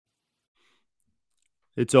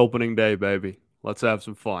It's opening day, baby. Let's have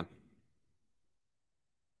some fun.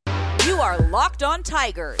 You are Locked On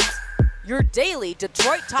Tigers, your daily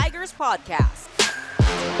Detroit Tigers podcast.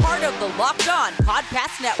 Part of the Locked On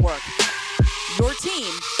Podcast Network, your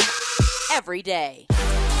team every day.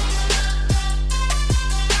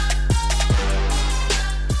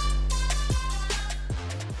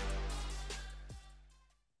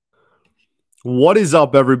 What is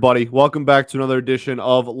up, everybody? Welcome back to another edition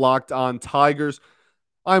of Locked On Tigers.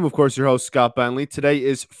 I'm, of course, your host, Scott Bentley. Today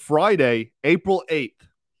is Friday, April 8th,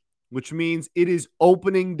 which means it is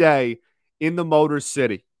opening day in the Motor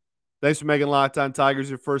City. Thanks for making Locked On Tigers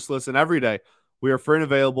your first listen every day. We are free and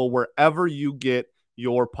available wherever you get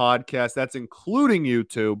your podcast. That's including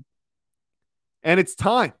YouTube. And it's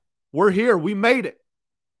time. We're here. We made it.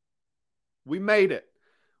 We made it.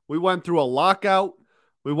 We went through a lockout.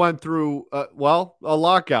 We went through, a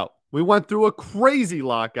lockout. We went through a crazy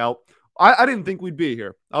lockout. I didn't think we'd be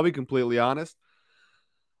here. I'll be completely honest.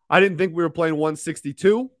 I didn't think we were playing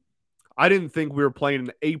 162. I didn't think we were playing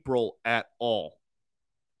in April at all.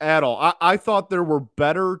 At all. I thought there were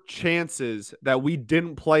better chances that we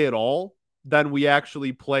didn't play at all than we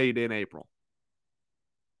actually played in April.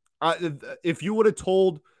 If you would have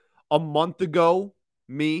told a month ago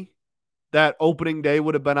me that opening day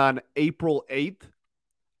would have been on April 8th,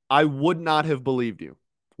 I would not have believed you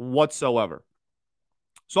whatsoever.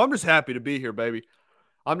 So I'm just happy to be here, baby.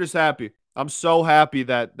 I'm just happy. I'm so happy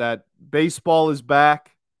that baseball is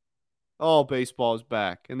back. Oh, baseball is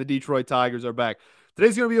back, and the Detroit Tigers are back.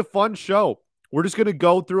 Today's going to be a fun show. We're just going to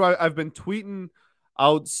go through. I've been tweeting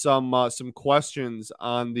out some questions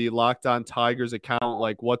on the Locked On Tigers account,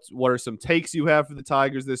 like what are some takes you have for the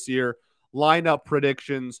Tigers this year, lineup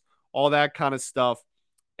predictions, all that kind of stuff,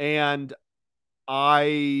 and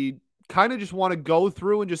I kind of just want to go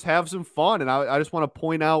through and just have some fun. And I just want to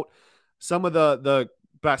point out some of the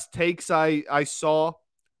best takes I saw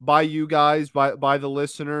by you guys, by the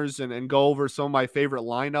listeners, and go over some of my favorite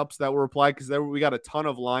lineups that were applied, because we got a ton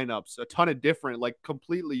of lineups, a ton of different, like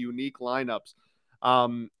completely unique lineups.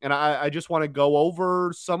 And I just want to go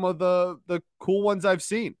over some of the cool ones I've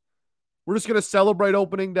seen. We're just gonna celebrate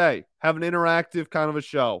opening day, have an interactive kind of a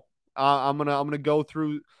show. I'm gonna go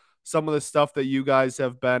through some of the stuff that you guys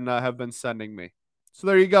have been sending me. So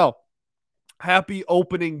there you go. Happy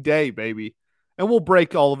opening day, baby. And we'll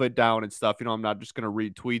break all of it down and stuff. I'm not just going to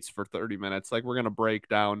read tweets for 30 minutes. Like, we're going to break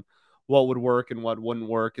down what would work and what wouldn't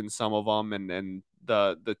work in some of them, and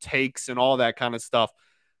the takes and all that kind of stuff.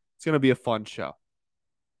 It's going to be a fun show.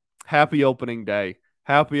 Happy opening day.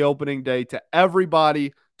 Happy opening day to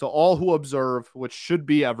everybody, to all who observe, which should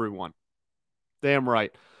be everyone. Damn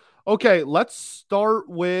right. Okay, let's start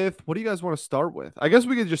with, what do you guys want to start with? I guess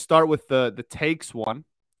we could just start with the takes one,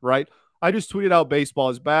 right? I just tweeted out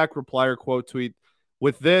baseball is back, reply or quote tweet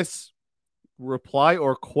with this, reply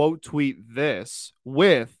or quote tweet this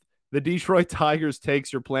with the Detroit Tigers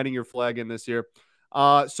takes you're planting your flag in this year.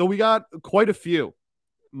 So we got quite a few.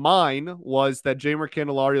 Mine was that Jeimer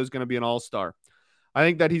Candelario is going to be an all-star. I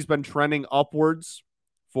think that he's been trending upwards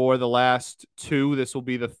for the last two. This will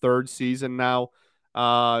be the third season now.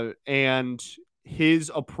 And his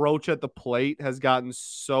approach at the plate has gotten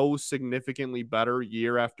so significantly better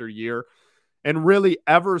year after year. And really,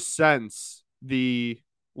 ever since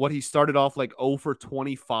what he started off like 0 for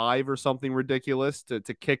 25 or something ridiculous to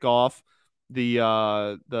kick off the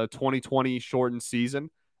 2020 shortened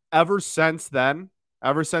season. Ever since then,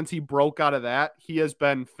 ever since he broke out of that, he has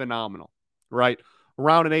been phenomenal, right?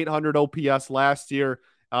 Around an 800 OPS last year,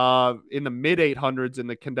 in the mid 800s in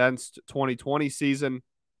the condensed 2020 season.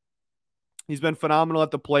 He's been phenomenal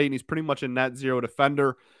at the plate, and he's pretty much a net zero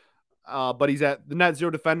defender. But he's at the net zero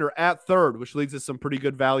defender at third, which leads to some pretty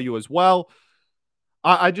good value as well.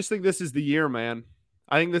 I just think this is the year, man.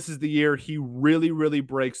 I think this is the year he really, really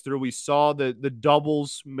breaks through. We saw the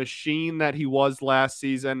doubles machine that he was last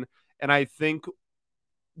season, and I think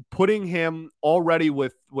putting him already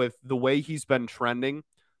with the way he's been trending,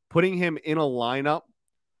 putting him in a lineup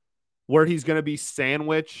where he's going to be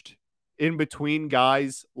sandwiched in between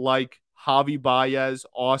guys like Javi Baez,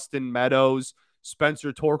 Austin Meadows,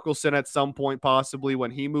 Spencer Torkelson at some point, possibly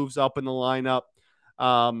when he moves up in the lineup.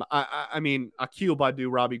 I mean, Akil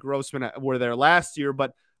Baddoo, Robbie Grossman were there last year,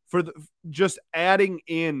 but for just adding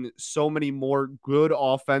in so many more good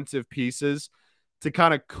offensive pieces to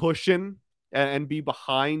kind of cushion and be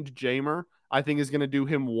behind Jeimer, I think is going to do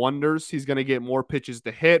him wonders. He's going to get more pitches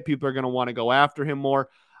to hit. People are going to want to go after him more.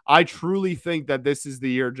 I truly think that this is the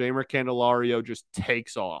year Jeimer Candelario just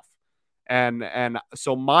takes off. And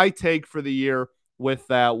so my take for the year with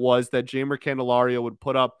that was that Jeimer Candelario would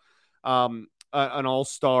put up an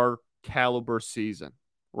all-star caliber season.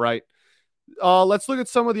 right? Let's look at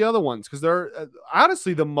some of the other ones because they're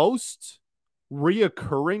honestly the most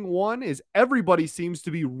reoccurring one is everybody seems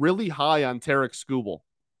to be really high on Tarek Skubal.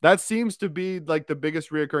 That seems to be like the biggest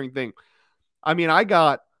reoccurring thing. I mean, I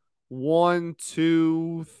got 1,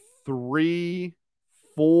 2, 3,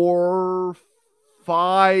 4,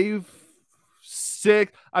 5,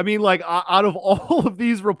 6. I mean, like out of all of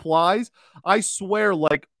these replies, I swear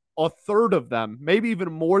like a third of them, maybe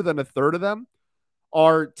even more than a third of them,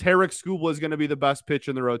 are Tarek Skubal is going to be the best pitch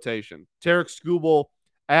in the rotation. Tarek Skubal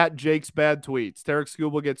at Jake's Bad Tweets. Tarek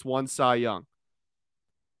Skubal gets 1 Cy Young.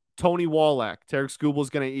 Tony Wallach. Tarek Skubal is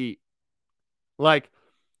going to eat. Like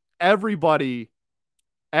everybody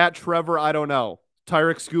at Trevor, I don't know.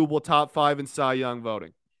 Tarek Skubal top 5 in Cy Young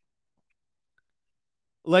voting.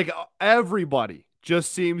 Like everybody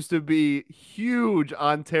just seems to be huge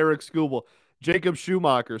on Tarek Skubal. Jacob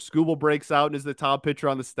Schumacher, Skubal breaks out and is the top pitcher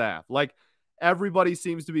on the staff. Like everybody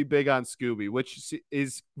seems to be big on Scooby, which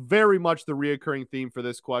is very much the reoccurring theme for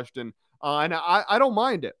this question. And I don't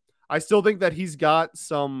mind it. I still think that he's got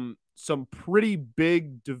some pretty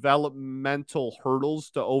big developmental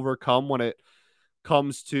hurdles to overcome when it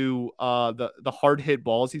comes to the hard hit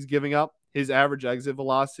balls he's giving up. His average exit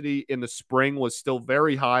velocity in the spring was still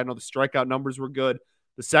very high. I know the strikeout numbers were good.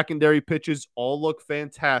 The secondary pitches all look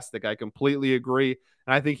fantastic. I completely agree.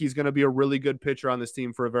 And I think he's going to be a really good pitcher on this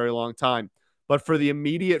team for a very long time. But for the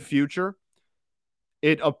immediate future,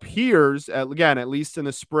 it appears, again, at least in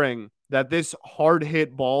the spring, that this hard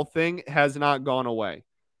hit ball thing has not gone away.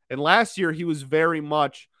 And last year, he was very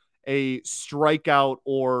much a strikeout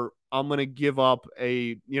or I'm going to give up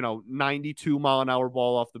a 92 mile an hour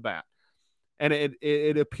ball off the bat. And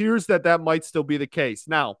it appears that might still be the case.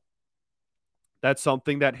 Now, that's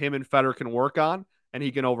something that him and Feder can work on and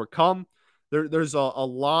he can overcome. There's a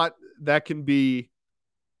lot that can be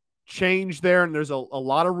changed there, and there's a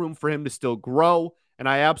lot of room for him to still grow. And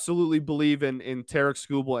I absolutely believe in Tarek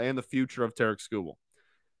Skubal and the future of Tarek Skubal.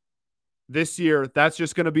 This year, that's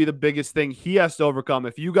just going to be the biggest thing he has to overcome.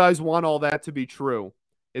 If you guys want all that to be true,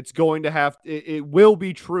 it will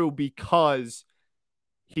be true because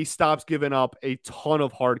he stops giving up a ton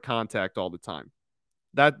of hard contact all the time.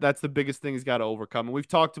 That's the biggest thing he's got to overcome. And we've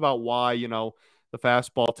talked about why, the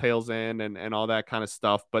fastball tails in and all that kind of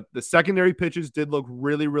stuff. But the secondary pitches did look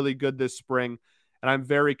really, really good this spring. And I'm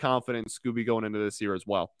very confident in Scooby going into this year as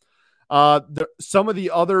well. Some of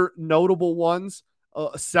the other notable ones,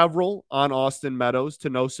 several on Austin Meadows, to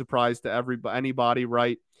no surprise to anybody,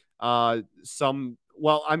 right? Honestly,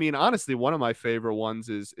 one of my favorite ones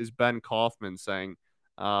is Ben Kaufman saying,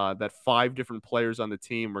 that 5 different players on the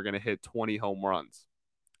team are going to hit 20 home runs.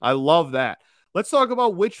 I love that. Let's talk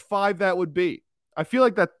about which 5 that would be. I feel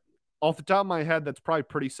like that off the top of my head, that's probably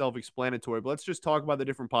pretty self-explanatory, but let's just talk about the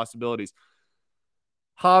different possibilities.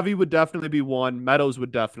 Javi would definitely be one. Meadows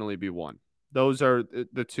would definitely be one. Those are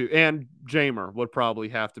the 2. And Jamer would probably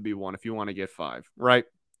have to be one if you want to get 5, right?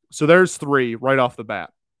 So there's 3 right off the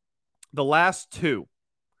bat. The last 2,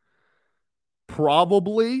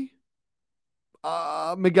 probably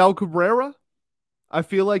Miguel Cabrera. I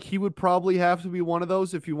feel like he would probably have to be one of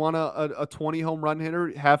those if you want a 20 home run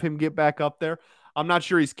hitter, have him get back up there. I'm not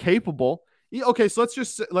sure he's capable. Okay, so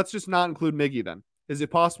let's just not include Miggy then. Is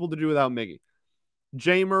it possible to do without Miggy?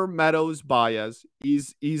 Jamer, Meadows, Baez,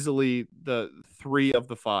 easily the 3 of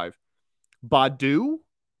the 5. Badu?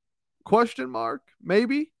 Question mark?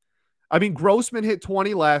 Maybe. I mean, Grossman hit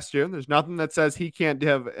 20 last year. There's nothing that says he can't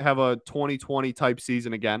have a 2020 type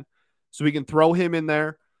season again. So we can throw him in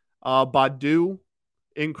there. Badu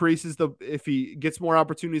increases if he gets more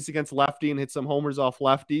opportunities against lefty and hits some homers off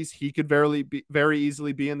lefties, he could very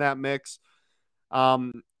easily be in that mix.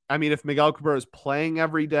 If Miguel Cabrera is playing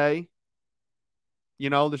every day,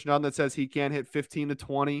 there's nothing that says he can't hit 15 to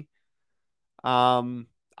 20.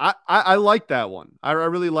 I like that one. I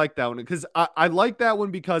really like that one because I like that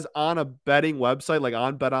one because on a betting website like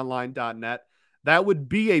on betonline.net, that would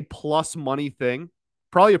be a plus money thing,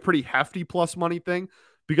 probably a pretty hefty plus money thing,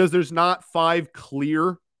 because there's not 5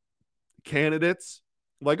 clear candidates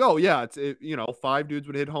like, oh yeah, 5 dudes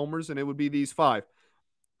would hit homers and it would be these 5.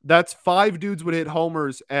 That's 5 dudes would hit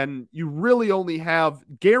homers and you really only have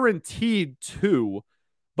guaranteed 2,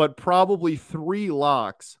 but probably 3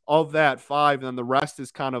 locks of that 5. And then the rest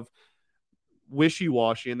is kind of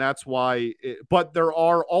wishy-washy. And that's why, but there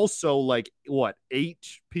are also 8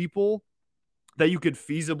 people that you could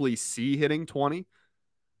feasibly see hitting 20.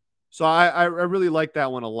 So I really like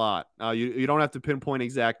that one a lot. You don't have to pinpoint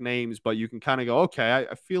exact names, but you can kind of go, okay,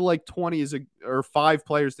 I feel like 20 or 5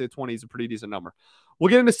 players to hit 20 is a pretty decent number. We'll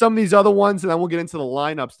get into some of these other ones, and then we'll get into the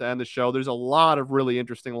lineups to end the show. There's a lot of really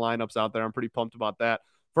interesting lineups out there. I'm pretty pumped about that.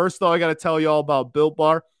 First, though, I got to tell you all about Built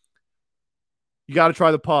Bar. You got to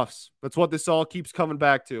try the puffs. That's what this all keeps coming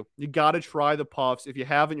back to. You got to try the puffs. If you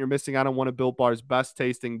haven't, you're missing out on one of Built Bar's best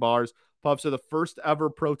tasting bars. Puffs are the first ever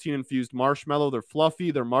protein infused marshmallow. They're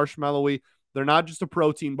fluffy, they're marshmallowy. They're not just a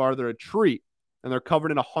protein bar, they're a treat. And they're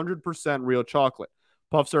covered in 100% real chocolate.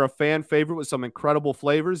 Puffs are a fan favorite with some incredible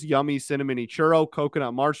flavors: yummy cinnamon churro,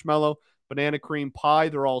 coconut marshmallow, banana cream pie.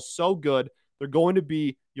 They're all so good. They're going to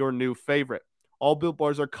be your new favorite. All Built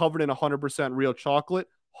Bars are covered in 100% real chocolate.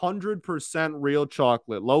 100% real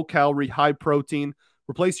chocolate, low calorie, high protein.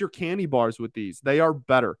 Replace your candy bars with these. They are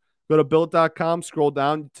better. Go to built.com, scroll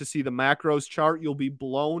down to see the macros chart. You'll be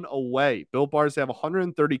blown away. Built Bars have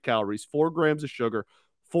 130 calories, 4 grams of sugar,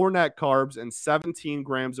 4 net carbs, and 17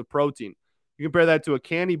 grams of protein. You compare that to a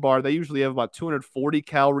candy bar, they usually have about 240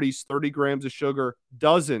 calories, 30 grams of sugar,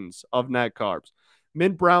 dozens of net carbs.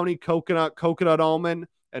 Mint brownie, coconut almond,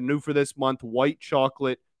 and new for this month, white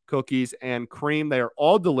chocolate cookies and cream. They are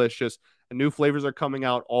all delicious, and new flavors are coming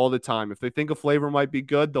out all the time. If they think a flavor might be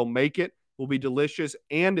good, they'll make it. It will be delicious,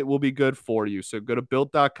 and it will be good for you. So go to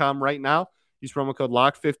built.com right now. Use promo code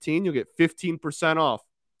LOCK15. You'll get 15% off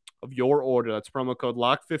of your order. That's promo code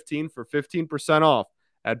LOCK15 for 15% off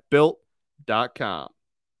at built.com.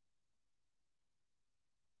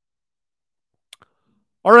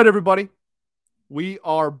 All right, everybody. We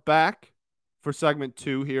are back for segment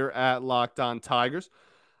 2 here at Locked On Tigers.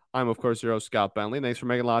 I'm, of course, your host, Scott Bentley. Thanks for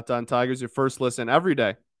making Locked On Tigers your first listen every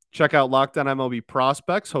day. Check out Locked On MLB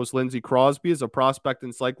Prospects. Host Lindsey Crosby is a prospect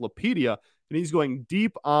encyclopedia, and he's going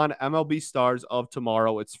deep on MLB stars of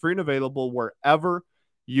tomorrow. It's free and available wherever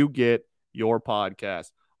you get your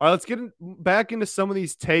podcast. All right, let's get back into some of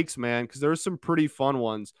these takes, man, because there are some pretty fun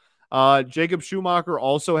ones. Jacob Schumacher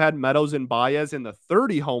also had Meadows and Baez in the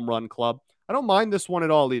 30 home run club. I don't mind this one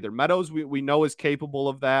at all either. Meadows, we know, is capable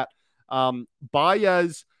of that.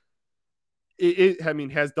 Baez,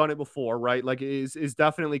 has done it before, right? Like, is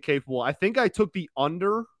definitely capable. I think I took the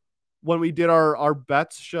under when we did our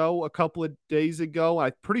bets show a couple of days ago.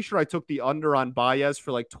 I'm pretty sure I took the under on Baez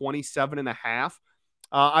for like 27.5.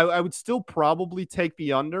 I would still probably take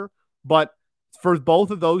the under, but for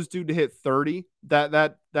both of those dude to hit 30,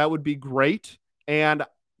 that would be great and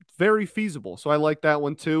very feasible. So I like that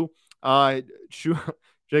one too.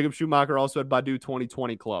 Jacob Schumacher also had Badu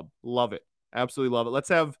 2020 club. Love it. Absolutely love it. Let's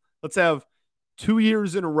have 2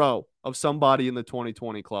 years in a row of somebody in the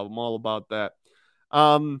 2020 club. I'm all about that.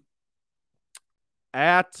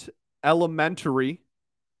 At Elementary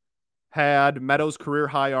had Meadows' career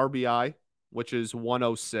high RBI, which is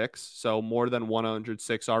 106, so more than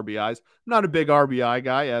 106 RBIs. I'm not a big RBI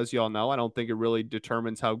guy, as y'all know. I don't think it really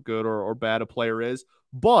determines how good or bad a player is.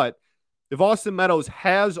 But if Austin Meadows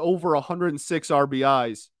has over 106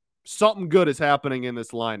 RBIs, something good is happening in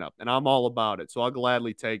this lineup, and I'm all about it, so I'll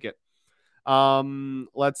gladly take it.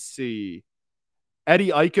 Let's see. Eddie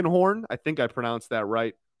Eichenhorn, I think I pronounced that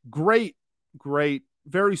right. Great,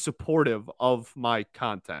 very supportive of my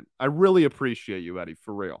content. I really appreciate you, Eddie,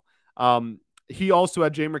 for real. He also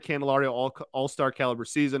had Jeimer Candelario all-star caliber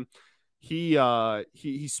season. He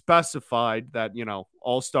specified that,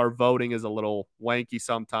 all-star voting is a little wanky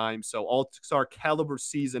sometimes. So all-star caliber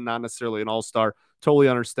season, not necessarily an all-star. Totally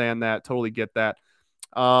understand that. Totally get that.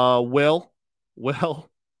 Will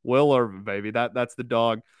Irvin, baby. That's the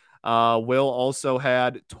dog. Will also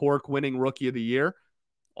had Torque winning rookie of the year.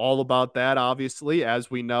 All about that, obviously, as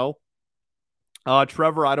we know.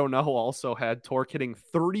 Trevor, I don't know, also had Torque hitting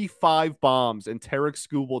 35 bombs and Tarek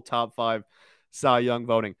Skubal top 5 Cy Young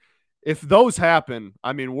voting. If those happen,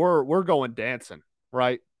 we're going dancing,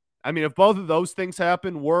 right? If both of those things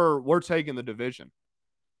happen, we're taking the division.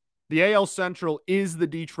 The AL Central is the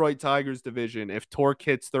Detroit Tigers division if Torque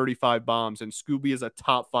hits 35 bombs and Scooby is a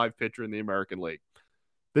top 5 pitcher in the American League.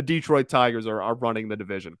 The Detroit Tigers are running the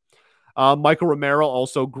division. Michael Romero,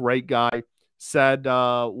 also great guy, said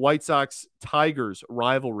White Sox-Tigers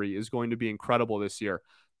rivalry is going to be incredible this year.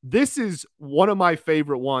 This is one of my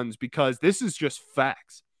favorite ones because this is just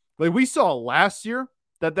facts. Like we saw last year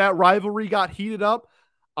that rivalry got heated up.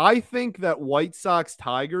 I think that White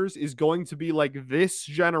Sox-Tigers is going to be like this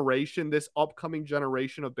generation, this upcoming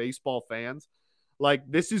generation of baseball fans. Like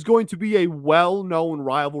this is going to be a well-known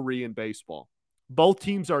rivalry in baseball. Both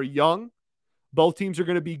teams are young. Both teams are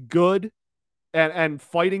going to be good and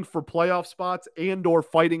fighting for playoff spots and or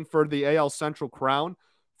fighting for the AL Central crown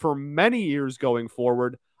for many years going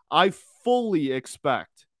forward. I fully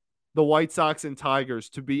expect the White Sox and Tigers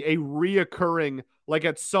to be a reoccurring, like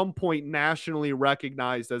at some point nationally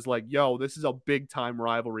recognized as like, yo, this is a big time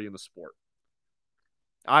rivalry in the sport.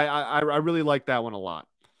 I really like that one a lot.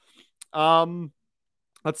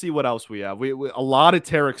 Let's see what else we have. We a lot of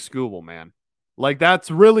Tarek Skubal, man. Like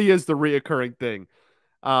that's really is the reoccurring thing.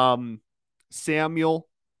 Um, Samuel,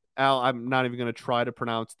 I'm not even going to try to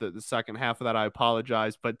pronounce the second half of that. I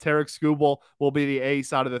apologize. But Tarek Skubal will be the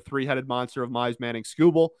ace out of the three-headed monster of Mize Manning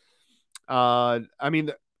Skubal. I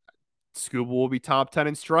mean, Skubal will be top 10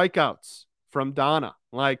 in strikeouts from Donna.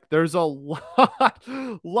 Like, there's a lot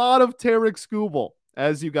of Tarek Skubal,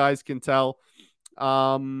 as you guys can tell.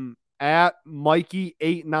 At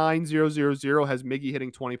Mikey89000 has Miggy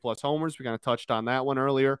hitting 20 plus homers. We kind of touched on that one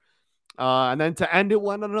earlier. And then to end it,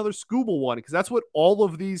 went another Skubal one because that's what all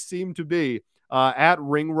of these seem to be. At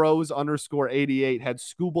Ringrose_88 had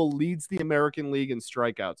Skubal leads the American League in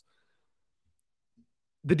strikeouts.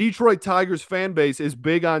 The Detroit Tigers fan base is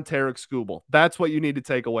big on Tarek Skubal. That's what you need to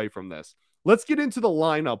take away from this. Let's get into the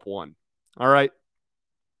lineup one. All right.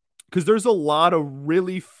 Because there's a lot of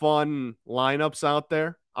really fun lineups out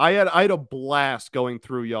there. I had a blast going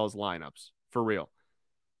through y'all's lineups for real.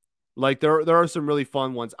 Like there are some really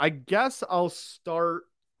fun ones. I guess I'll start.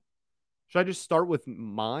 Should I just start with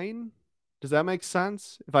mine? Does that make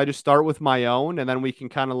sense? If I just start with my own and then we can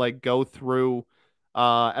kind of like go through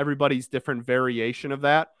everybody's different variation of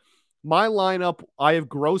that. My lineup, I have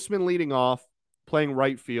Grossman leading off, playing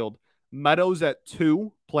right field. Meadows at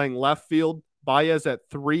 2, playing left field. Baez at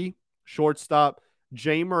 3, shortstop.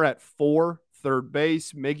 Jamer at 4, third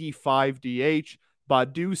base. Miggy 5, DH.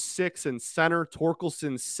 Badu 6 in center.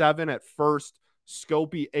 Torkelson 7 at first.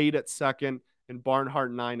 Scopey 8 at second. And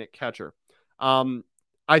Barnhart 9 at catcher.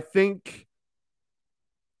 I think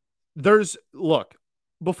look,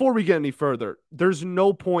 before we get any further, there's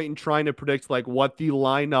no point in trying to predict like what the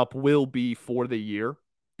lineup will be for the year.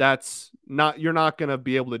 You're not going to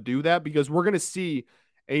be able to do that because we're going to see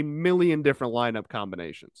a million different lineup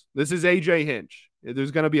combinations. This is AJ Hinch.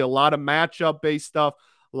 There's going to be a lot of matchup based stuff,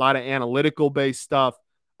 a lot of analytical based stuff.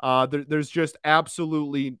 There's just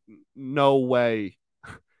absolutely no way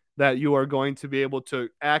that you are going to be able to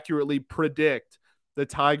accurately predict the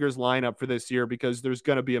Tigers lineup for this year because there's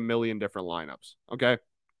going to be a million different lineups. Okay.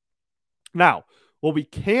 Now, what we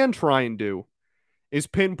can try and do is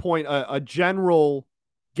pinpoint a general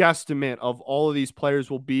guesstimate of all of these players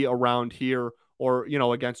will be around here or,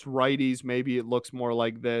 against righties. Maybe it looks more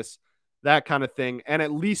like this, that kind of thing. And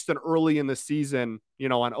at least an early in the season,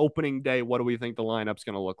 on opening day, what do we think the lineup's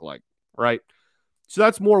going to look like? Right. So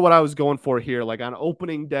that's more what I was going for here. Like on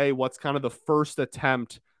opening day, what's kind of the first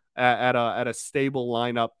attempt at a stable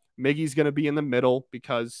lineup? Miggy's going to be in the middle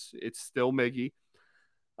because it's still Miggy.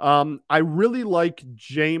 I really like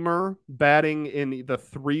Jamer batting in the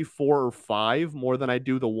 3, 4, or 5 more than I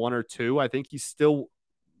do the 1 or 2. I think he's still,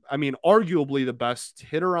 arguably the best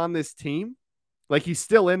hitter on this team. Like he's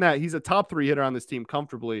still in that. He's a top 3 hitter on this team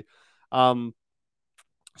comfortably. But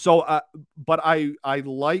I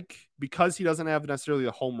like, because he doesn't have necessarily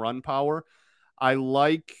the home run power, I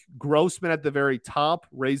like Grossman at the very top,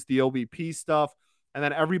 raise the OBP stuff, and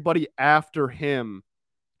then everybody after him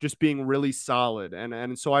just being really solid.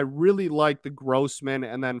 And so I really like the Grossman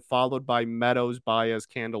and then followed by Meadows, Baez,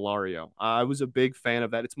 Candelario. I was a big fan of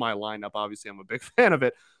that. It's my lineup. Obviously, I'm a big fan of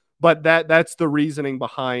it. But that's the reasoning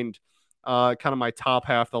behind kind of my top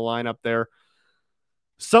half of the lineup there.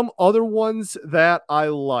 Some other ones that I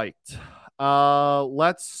liked.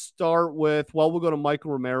 Let's start with, we'll go to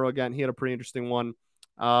Michael Romero again. He had a pretty interesting one.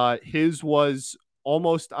 His was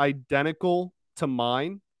almost identical to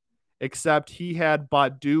mine, except he had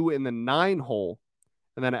Badu in the 9 hole,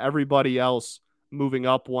 and then everybody else moving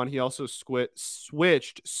up one. He also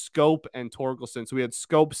switched Scope and Torkelson. So we had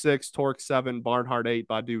Scope 6, Torque 7, Barnhart 8,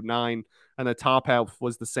 Badu 9, and the top half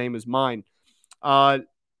was the same as mine.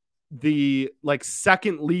 The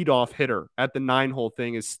second leadoff hitter at the 9 hole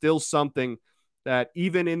thing is still something that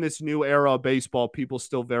even in this new era of baseball, people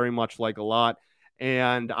still very much like a lot.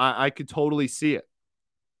 And I could totally see it.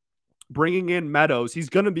 Bringing in Meadows, he's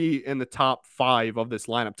going to be in the top 5 of this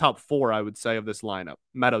lineup, top 4, I would say, of this lineup.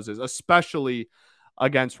 Meadows is, especially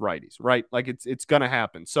against righties, right? Like it's going to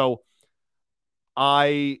happen. So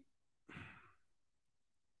I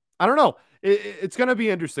don't know. It's going to be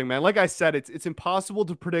interesting, man. Like I said, it's impossible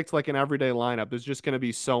to predict like an everyday lineup. There's just going to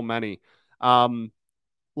be so many. We'll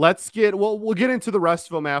get into the rest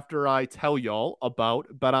of them after I tell y'all about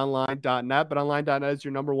betonline.net. Betonline.net is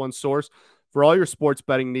your number one source for all your sports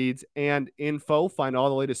betting needs and info. Find all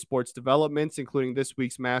the latest sports developments, including this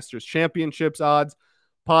week's Masters Championships odds,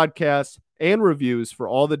 podcasts, and reviews for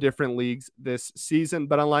all the different leagues this season.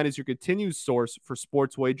 BetOnline is your continued source for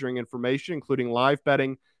sports wagering information, including live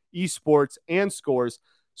betting, esports, and scores.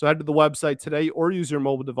 So head to the website today or use your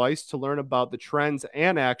mobile device to learn about the trends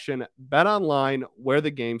and action. BetOnline, where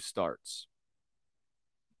the game starts.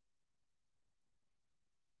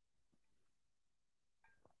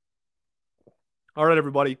 All right,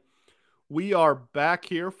 everybody. We are back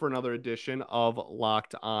here for another edition of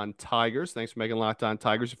Locked On Tigers. Thanks for making Locked On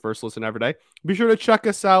Tigers your first listen every day. Be sure to check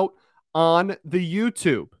us out on the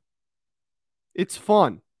YouTube. It's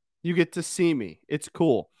fun. You get to see me. It's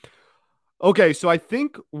cool. Okay, so I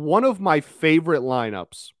think one of my favorite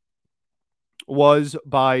lineups was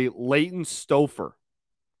by Leighton Stouffer.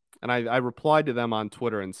 And I replied to them on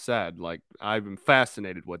Twitter and said, like, I've been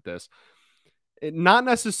fascinated with this. Not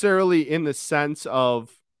necessarily in the sense of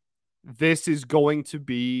this is going to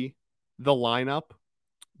be the lineup,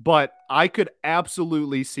 but I could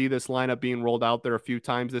absolutely see this lineup being rolled out there a few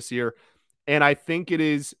times this year. And I think it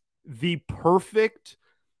is the perfect,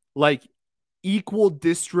 like, equal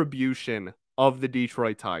distribution of the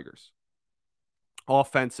Detroit Tigers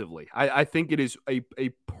offensively. I think it is a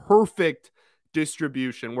perfect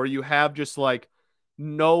distribution where you have just like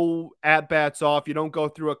no at bats off. You don't go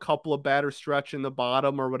through a couple of batter stretch in the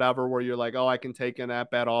bottom or whatever where you're like, oh, I can take an at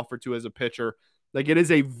bat off or two as a pitcher. Like, it is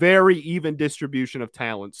a very even distribution of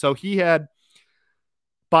talent. So he had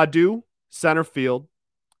Baddoo center field,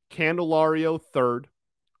 Candelario third,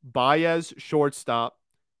 Baez shortstop,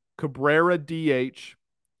 Cabrera DH,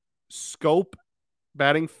 Scope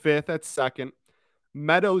batting fifth at second,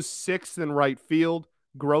 Meadows sixth in right field,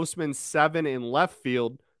 Grossman seven in left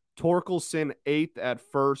field, Torkelson eighth at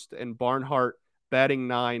first, and Barnhart batting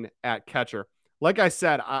nine at catcher. Like I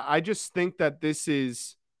said, I just think that this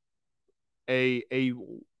is a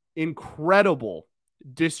incredible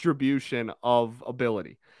distribution of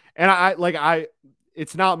ability. And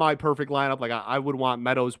it's not my perfect lineup. Like I would want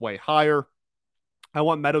Meadows way higher. I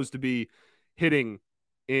want Meadows to be hitting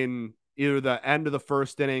in either the end of the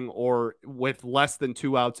first inning or with less than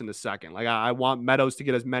 2 outs in the second. Like I want Meadows to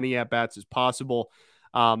get as many at bats as possible.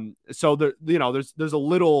 So there's a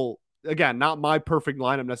little, again, not my perfect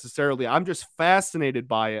lineup necessarily. I'm just fascinated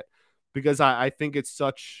by it because I think it's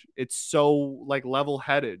so like level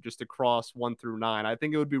headed just across 1 through 9. I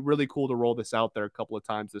think it would be really cool to roll this out there a couple of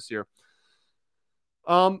times this year.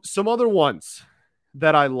 Some other ones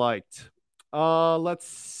that I liked. Let's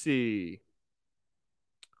see.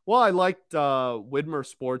 Well, I liked Widmer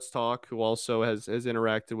Sports Talk, who also has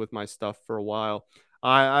interacted with my stuff for a while.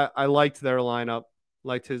 I liked their lineup,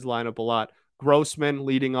 liked his lineup a lot. Grossman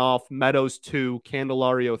leading off, Meadows 2,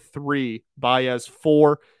 Candelario 3, Baez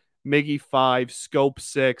 4, Miggy 5, Scope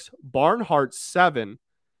 6, Barnhart 7,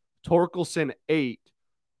 Torkelson 8,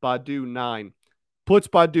 Baddoo 9. Puts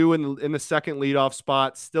Baddoo in the second leadoff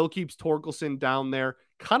spot, still keeps Torkelson down there,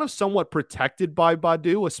 kind of somewhat protected by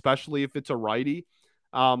Baddoo, especially if it's a righty.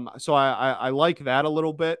 So I like that a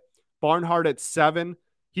little bit. Barnhart at 7.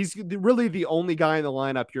 He's really the only guy in the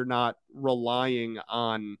lineup you're not relying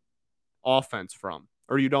on offense from,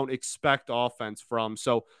 or you don't expect offense from.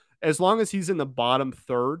 So as long as he's in the bottom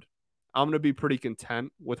third, I'm going to be pretty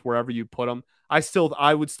content with wherever you put him.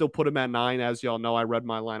 I would still put him at 9. As y'all know, I read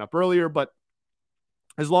my lineup earlier, but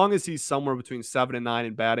as long as he's somewhere between 7 and 9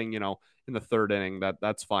 and batting, in the third inning,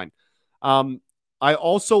 that's fine. I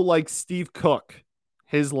also like Steve Cook,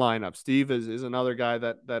 his lineup. Steve is another guy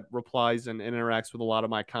that replies and interacts with a lot of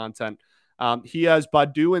my content. He has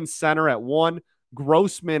Baddoo in center at 1,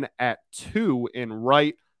 Grossman at 2 in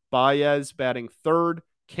right, Baez batting third,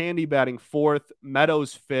 Candy batting fourth,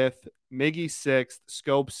 Meadows 5th, Miggy 6th,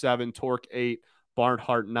 Scope 7, Torque 8,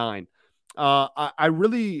 Barnhart 9.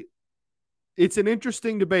 It's an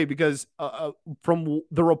interesting debate because from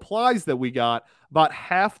the replies that we got, about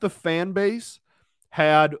half the fan base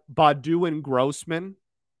had Baddoo and Grossman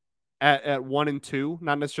at 1 and 2,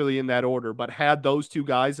 not necessarily in that order, but had those two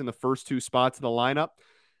guys in the first 2 spots of the lineup.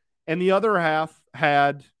 And the other half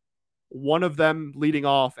had one of them leading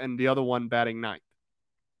off and the other one batting ninth.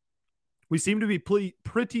 We seem to be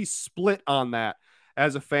pretty split on that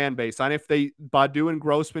as a fan base, on if Baddoo and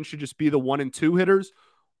Grossman should just be the 1 and 2 hitters,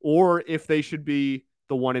 or if they should be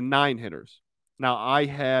the 1 and 9 hitters. Now, I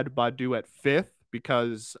had Baddoo at 5th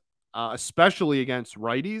because, especially against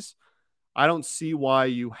righties, I don't see why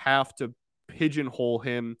you have to pigeonhole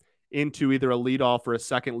him into either a leadoff or a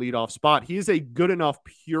second leadoff spot. He is a good enough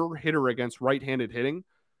pure hitter against right-handed hitting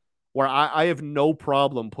where I have no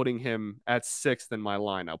problem putting him at 6th in my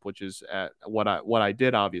lineup, which is at what I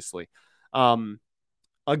did, obviously.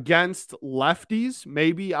 Against lefties,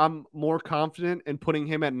 maybe I'm more confident in putting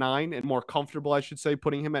him at 9 and more comfortable, I should say,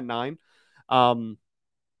 putting him at 9. But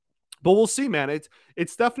we'll see, man.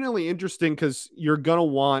 It's definitely interesting because you're going to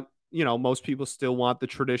want, most people still want the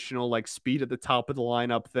traditional like speed at the top of the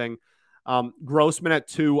lineup thing. Grossman at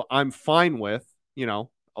 2, I'm fine with,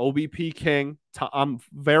 OBP King. I'm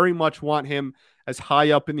very much want him as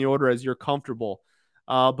high up in the order as you're comfortable.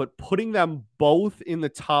 But putting them both in the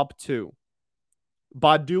top 2,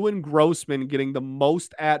 Baddoo and Grossman getting the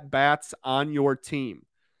most at-bats on your team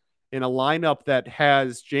in a lineup that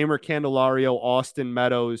has Jeimer Candelario, Austin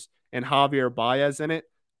Meadows, and Javier Baez in it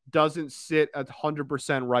doesn't sit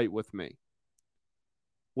 100% right with me,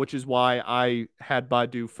 which is why I had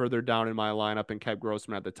Baddoo further down in my lineup and kept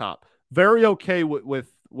Grossman at the top. Very okay with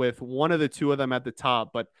one of the two of them at the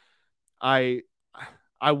top, but I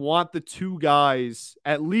want the two guys,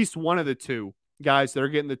 at least one of the two guys that are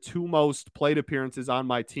getting the two most plate appearances on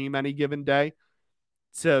my team any given day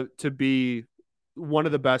to be one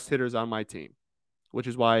of the best hitters on my team, which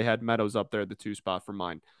is why I had Meadows up there at the 2 spot for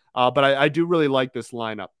mine. But I do really like this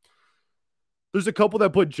lineup. There's a couple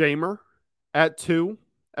that put Jeimer at 2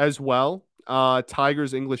 as well.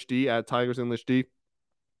 Tigers English D at Tigers English D.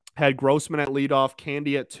 Had Grossman at leadoff,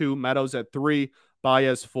 Candy at 2, Meadows at 3,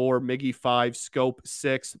 Baez 4, Miggy 5, Scope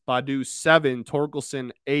 6, Baddoo 7,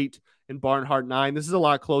 Torkelson 8, and Barnhart 9. This is a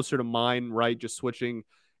lot closer to mine, right? Just switching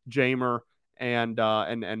Jeimer and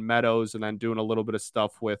Meadows, and then doing a little bit of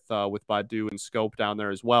stuff with Baddoo and Scope down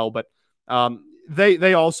there as well. But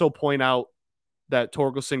they also point out that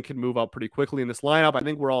Torkelson can move up pretty quickly in this lineup. I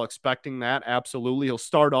think we're all expecting that. Absolutely. He'll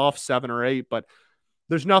start off 7 or 8, but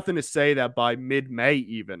there's nothing to say that by mid-May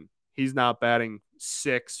even, he's not batting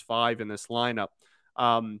 6, 5 in this lineup.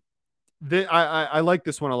 I like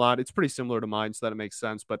this one a lot. It's pretty similar to mine, so that it makes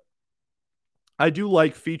sense. But I do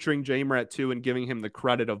like featuring Jeimer at 2 and giving him the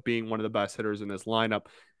credit of being one of the best hitters in this lineup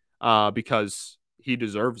because he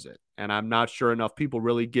deserves it. And I'm not sure enough people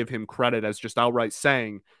really give him credit as just outright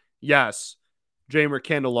saying, yes, Jeimer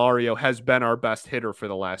Candelario has been our best hitter for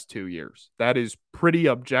the last 2 years. That is pretty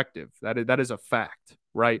objective. That is a fact,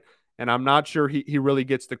 right? And I'm not sure he really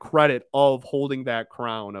gets the credit of holding that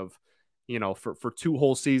crown of, for 2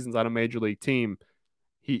 whole seasons on a major league team,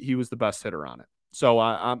 he was the best hitter on it. So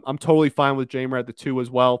I'm totally fine with Jeimer at the 2 as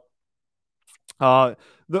well. A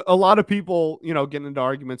lot of people, getting into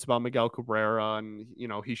arguments about Miguel Cabrera and,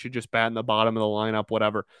 he should just bat in the bottom of the lineup,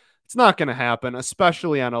 whatever. It's not going to happen,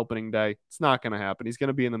 especially on opening day. It's not going to happen. He's going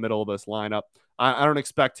to be in the middle of this lineup. I don't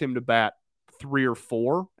expect him to bat 3 or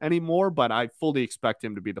 4 anymore, but I fully expect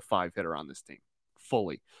him to be the 5 hitter on this team.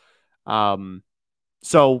 Fully.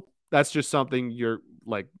 So that's just something you're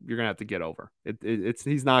going to have to get over.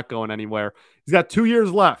 He's not going anywhere. He's got 2 years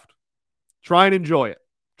left. Try and enjoy it.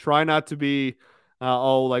 Try not to be,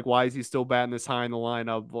 why is he still batting this high in the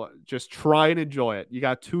lineup? Just try and enjoy it. You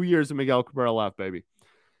got 2 years of Miguel Cabrera left, baby.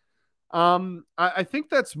 I think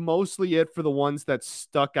that's mostly it for the ones that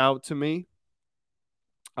stuck out to me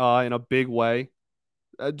in a big way.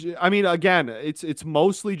 I mean, again, it's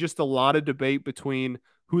mostly just a lot of debate between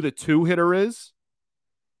who the 2 hitter is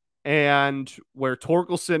and where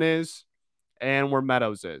Torkelson is and where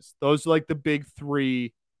Meadows is. Those are like the big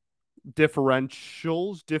 3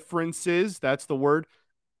 differences. That's the word.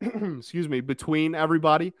 Excuse me, between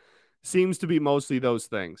everybody seems to be mostly those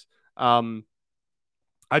things.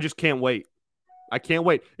 I just can't wait. I can't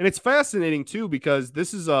wait. And it's fascinating, too, because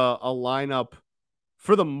this is a lineup,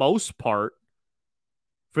 for the most part,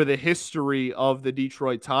 for the history of the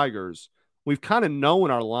Detroit Tigers, we've kind of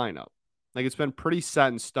known our lineup. Like, it's been pretty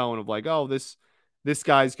set in stone of like, oh, this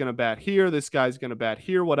guy's going to bat here, this guy's going to bat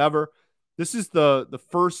here, whatever. This is the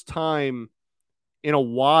first time in a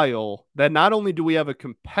while that not only do we have a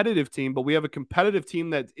competitive team, but we have a competitive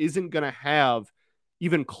team that isn't going to have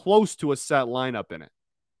even close to a set lineup in it.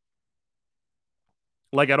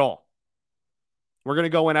 Like at all. We're going to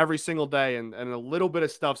go in every single day and a little bit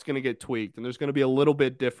of stuff's going to get tweaked and there's going to be a little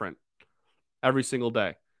bit different every single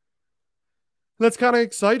day. That's kind of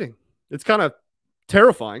exciting. It's kind of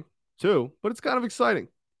terrifying too, but it's kind of exciting.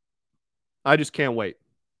 I just can't wait.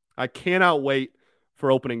 I cannot wait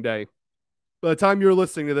for opening day. By the time you're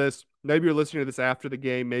listening to this, maybe you're listening to this after the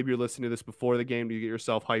game, maybe you're listening to this before the game to get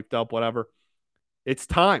yourself hyped up, whatever. It's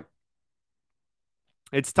time.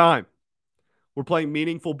 It's time. We're playing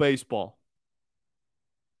meaningful baseball.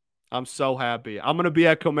 I'm so happy. I'm going to be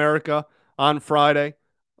at Comerica on Friday.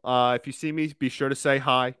 If you see me, be sure to say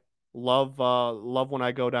hi. Love when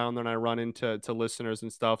I go down there and I run into listeners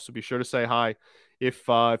and stuff. So be sure to say hi. If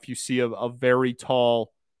you see a very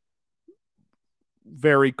tall,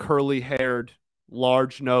 very curly-haired,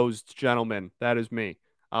 large-nosed gentleman, that is me.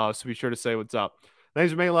 So be sure to say what's up.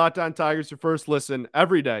 Thanks for making Locked On Tigers your first listen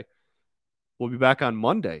every day. We'll be back on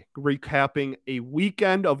Monday, recapping a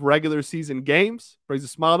weekend of regular season games. Brings a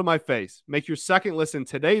smile to my face. Make your second listen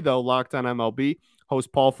today, though, Locked On MLB.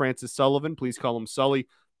 Host Paul Francis Sullivan. Please call him Sully.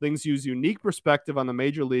 Things use unique perspective on the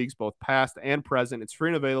major leagues, both past and present. It's free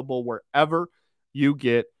and available wherever you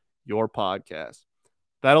get your podcast.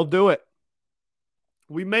 That'll do it.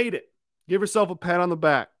 We made it. Give yourself a pat on the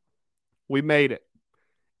back. We made it.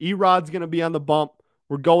 Erod's going to be on the bump.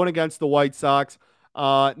 We're going against the White Sox.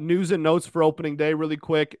 News and notes for opening day really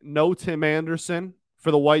quick. No Tim Anderson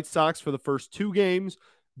for the White Sox for the first 2 games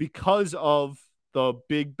because of the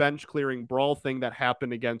big bench clearing brawl thing that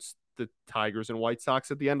happened against the Tigers and White Sox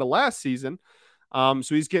at the end of last season. So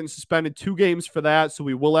he's getting suspended 2 games for that. So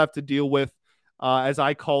we will have to deal with, as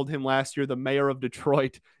I called him last year, the mayor of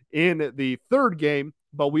Detroit in the 3rd game.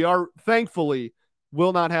 But we are thankfully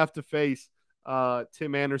will not have to face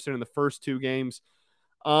Tim Anderson in the first 2 games.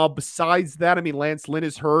 Besides that, I mean, Lance Lynn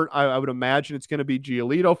is hurt. I would imagine it's going to be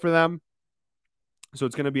Giolito for them. So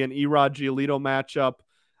it's going to be an Erod Giolito matchup.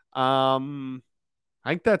 I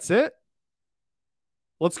think that's it.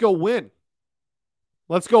 Let's go win.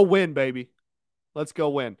 Let's go win, baby. Let's go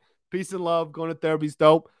win. Peace and love. Going to therapy's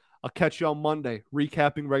dope. I'll catch you on Monday,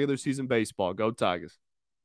 recapping regular season baseball. Go Tigers.